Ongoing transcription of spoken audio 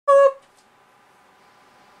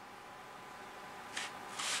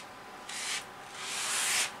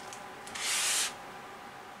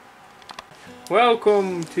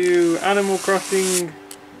Welcome to Animal Crossing.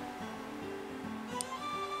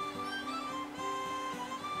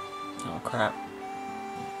 Oh crap.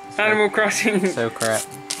 Animal Crossing. So crap.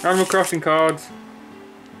 Animal Crossing cards.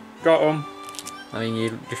 Got them. I mean,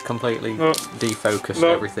 you just completely Look. defocused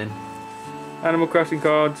Look. everything. Animal Crossing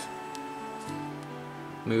cards.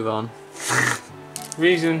 Move on.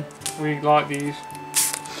 Reason we like these.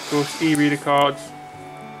 Of course, e-reader cards.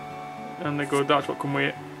 And they're good, that's what come with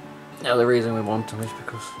it. No, the reason we want them is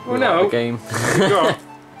because we Well, like the game.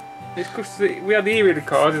 It's because we had the e-reader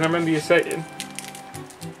cards, and I remember you saying,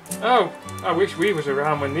 "Oh, I wish we was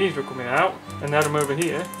around when these were coming out, and had them over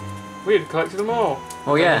here. We'd have collected them all."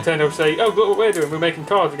 Oh yeah. And Nintendo say, "Oh, look what we're doing. We're making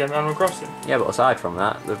cards again, Animal Crossing." Yeah, but aside from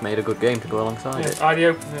that, they've made a good game to go alongside it. I'd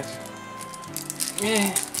open this.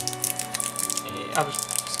 Yeah. I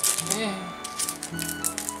just. Yeah.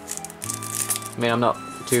 I mean, I'm not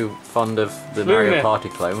too fond of the Luna. Mario Party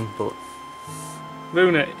clone, but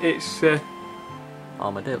Luna, it's.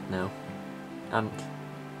 Armadillo, no. And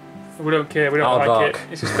We don't care. We don't like Aardvark. it.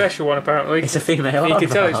 It's a special one apparently. it's a female. You can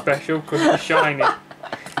tell it's Aardvark. special because it's shiny.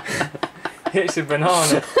 It's a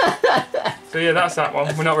banana. So yeah, that's that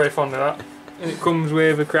one. We're not very fond of that. And it comes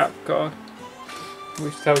with a crap card,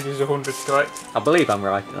 which tells you there's 100 to collect. I believe I'm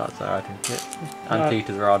right. That's alright, isn't it?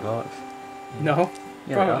 Anteaters are aardvarks. No,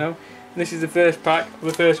 Yeah, probably no. This is the first pack,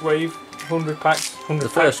 the first wave. 100 packs. 100 The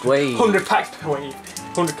packs, first wave. 100 packs per wave.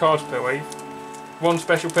 100 cards per wave. One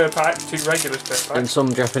special per pack, 2 regulars per pack. And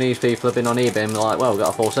some Japanese people have been on eBay and been like, well, we've got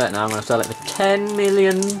a full set now, I'm going to sell it for £10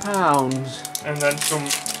 million. And then some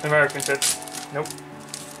American said, nope.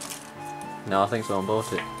 No, I think someone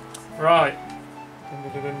bought it. Right.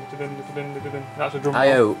 That's a drum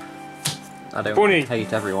I roll. hope. I don't Bunny.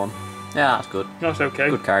 hate everyone. Yeah, that's good. That's okay.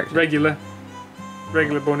 Good character. Regular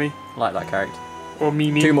bunny. I like that character. Or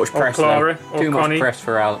Mimi. Too much or press Clara. though. Or Too Connie. much press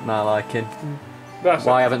for my liking. That's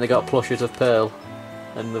Why haven't they got plushes of Pearl?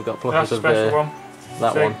 And they've got plushes That's a of special one.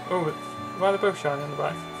 that So- one. Oh, why are they both shiny on the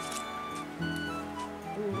back?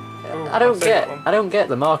 Oh, I don't I'll save that one. I don't get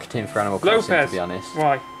the marketing for Animal Crossing, Lopez. to be honest.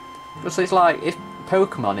 Why? Because it's like it's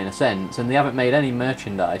Pokemon in a sense, and they haven't made any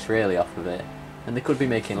merchandise really off of it, and they could be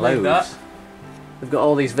making Made loads. that. They've got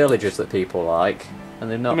all these villages that people like, and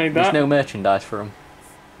they've not. Made There's that. no merchandise for them.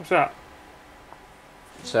 What's that?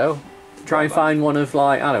 So try and find one of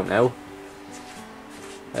like I don't know.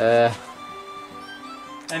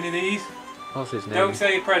 Any of these? What's his name? Don't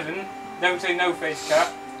say present. Don't say no face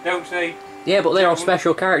cat. Don't say. Yeah, but they're all Don't-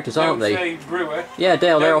 special characters, aren't Don't they? say brewer. Yeah,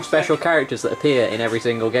 Dale, they're all don't special say- characters that appear in every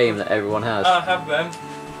single game that everyone has. I have them.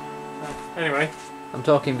 Anyway, I'm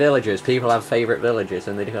talking villagers. People have favourite villagers,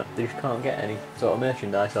 and they just can't get any sort of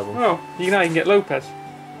merchandise of them. well, you can get Lopez.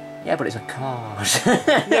 Yeah, but it's a card.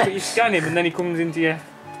 Yeah, but you scan him and then he comes into your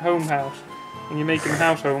home house, and you make him a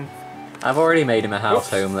house home. I've already made him a house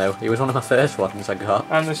Oops. home though. He was one of my first ones I got.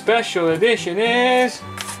 And the special edition is.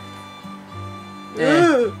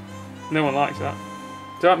 Yeah. No one likes that.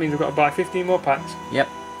 So that means we've got to buy 15 more packs. Yep.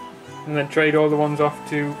 And then trade all the ones off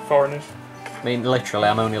to foreigners. I mean, literally,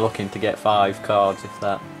 I'm only looking to get 5 cards, if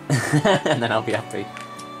that. And then I'll be happy.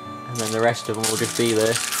 And then the rest of them will just be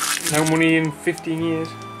there. No money in 15 years.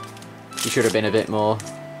 You should have been a bit more.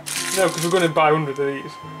 No, because we're going to buy 100 of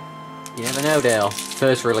these. You never know, Dale.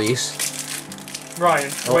 First release.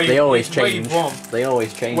 Ryan, Oh, they always it's change. Wave 1. They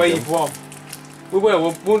always change Wave them. 1. We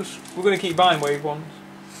will. Once we're going to keep buying wave 1s.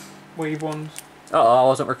 Wave 1s. Uh-oh, I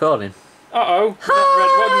wasn't recording. Uh-oh.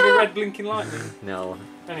 What does the red blinking light mean? No.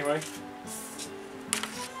 Anyway,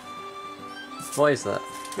 What is that?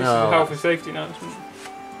 this is a health and safety announcement.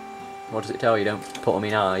 What does it tell you? Don't put them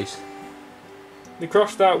in eyes. The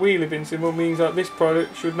crossed out wheelie bin symbol means that this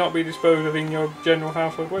product should not be disposed of in your general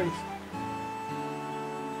household waste.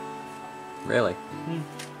 Really?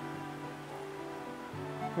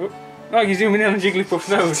 Whoop. Oh, you're zooming in on Jigglypuff's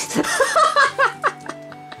nose.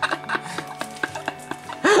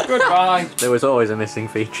 Goodbye. There was always a missing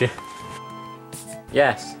feature.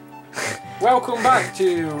 Yes. Welcome back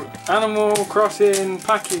to Animal Crossing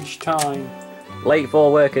Package Time. Late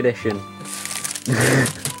for work edition.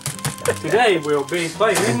 Today we'll be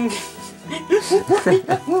playing. Is it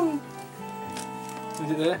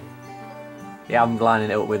there? Yeah, I'm lining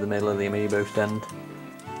it up with the middle of the Amiibo stand.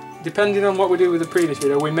 Depending on what we do with the previous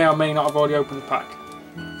video, we may or may not have already opened the pack.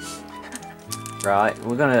 Right,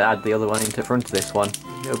 we're going to add the other one into front of this one.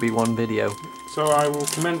 It'll be one video. So I will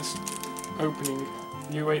commence opening.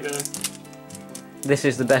 You wait there. This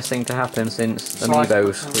is the best thing to happen since Slice.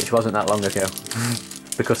 Amiibos, which wasn't that long ago.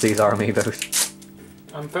 Because these are Amiibos.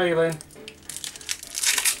 I'm failing.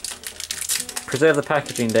 Preserve the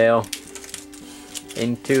packaging, Dale.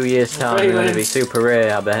 In 2 years' time, they're going to be super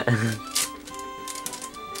rare, I bet.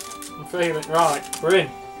 Feeling right. We're in.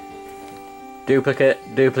 Duplicate,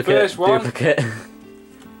 duplicate, First one. duplicate.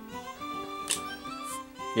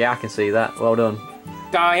 Yeah, I can see that. Well done.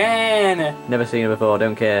 Diana. Never seen her before,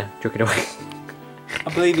 don't care. Chuck it away.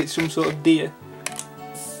 I believe it's some sort of deer.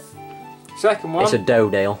 Second one. It's a doe,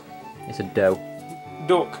 Dale. It's a doe.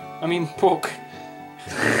 Duck. I mean puck.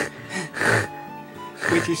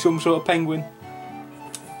 Which is some sort of penguin.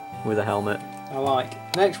 With a helmet. I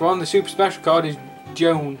like. Next one, the super special card is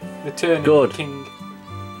Joan, the turnip Good. king.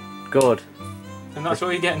 Good. And that's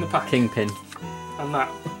all you get in the pack. Kingpin. And that.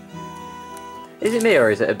 Is it me or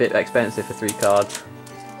is it a bit expensive for 3 cards?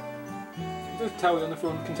 It does tell you on the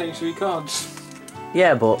front contains 3 cards.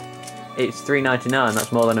 Yeah, but it's $3.99.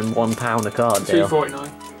 That's more than £1 a card, Dale.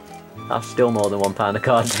 $2.49. That's still more than £1 a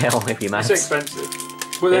card, Dale, if you It's maths. expensive.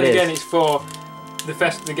 But then It again, is. it's for the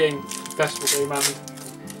festival game and...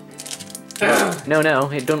 No,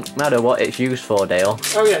 it doesn't matter what it's used for, Dale.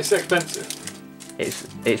 Oh yeah, it's expensive.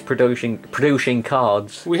 It's producing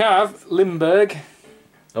cards. We have Limburg,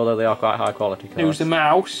 Although they are quite high quality cards. who's the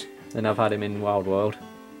mouse. And I've had him in Wild World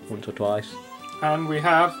once or twice. And we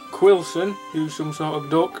have Quilson, who's some sort of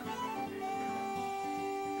duck.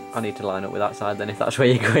 I need to line up with that side then if that's where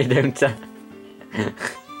you're going, don't I?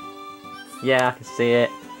 Yeah, I can see it.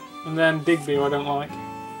 And then Digby, who I don't like.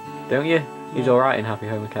 Don't you? He's alright in Happy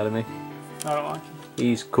Home Academy. I don't like him.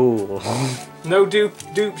 He's cool. No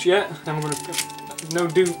dupes yet. I'm gonna no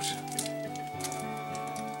dupes.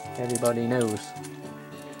 Everybody knows.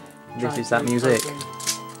 This is that music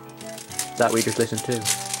that we just listened to.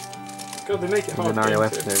 God, they make it In hard. the Mario to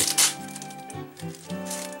get into. episode.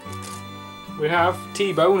 We have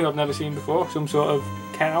T-Bone, who I've never seen before. Some sort of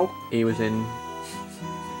cow. He was in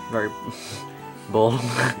very ball.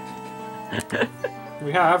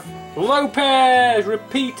 We have Lopez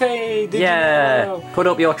Repeated. Yeah! Put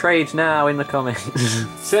up your trades now in the comments.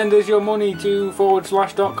 Send us your money to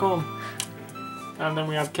 /.com. And then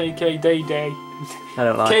we have KK Day Day. I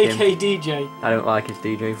don't like him. KK DJ. I don't like his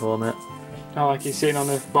DJ format. I like he's sitting on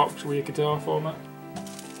a box with your guitar format.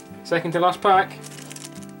 Second to last pack.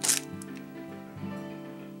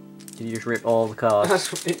 Did you just rip all the cards?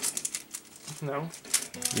 That's it. No.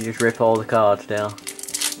 You just rip all the cards down.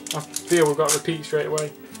 I feel we've got to repeat straight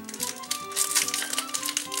away.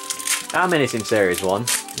 How many's in series 1?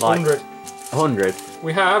 Like 100. 100?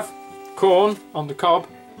 We have Corn on the cob.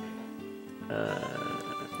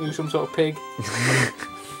 Who's some sort of pig.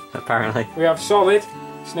 Apparently. We have Solid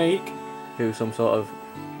Snake. Who's some sort of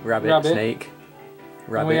rabbit. Snake.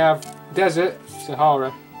 Rabbit. And we have Desert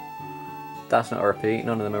Sahara. That's not a repeat.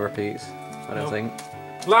 None of them are repeats. I don't think.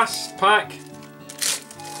 Last pack.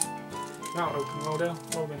 Now open roll down.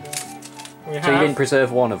 Roll down. We have So you didn't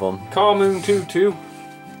preserve one of them? Carmoon 22.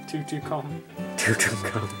 22 common. Too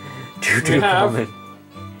common. We Too have- common.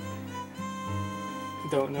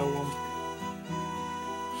 Don't know one.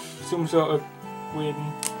 Some sort of weird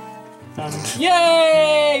one. And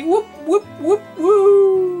yay! Whoop whoop whoop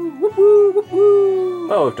woo! Whoop woo whoop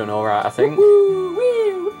woo! Oh, we've done alright, I think. Woo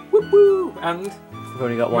woo whoop woo! And We've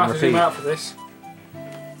only got we'll one have to zoom repeat. out for this.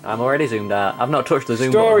 I'm already zoomed out. I've not touched the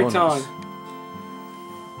zoom Story button once.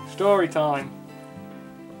 time. Story time.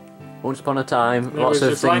 Once upon a time, There lots was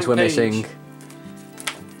of a things were blank page. missing.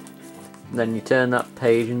 Then you turn that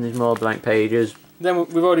page and there's more blank pages. Then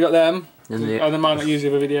we've already got them. And Oh, they might not use the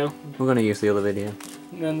other video. we're going to use the other video.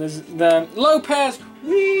 And then there's them. Lopez!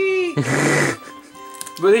 Whee!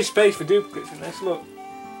 But there's space for duplicates in this, look.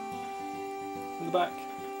 In the back.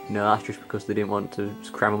 No, that's just because they didn't want to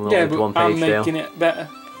cram them all Yeah, into but one I'm page still. making it better.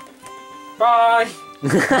 Bye!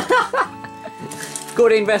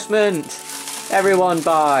 Good investment! Everyone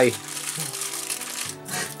buy!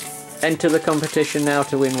 Enter the competition now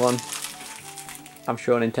to win one. I'm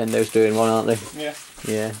sure Nintendo's doing one, aren't they? Yeah.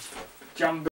 Yeah. Jam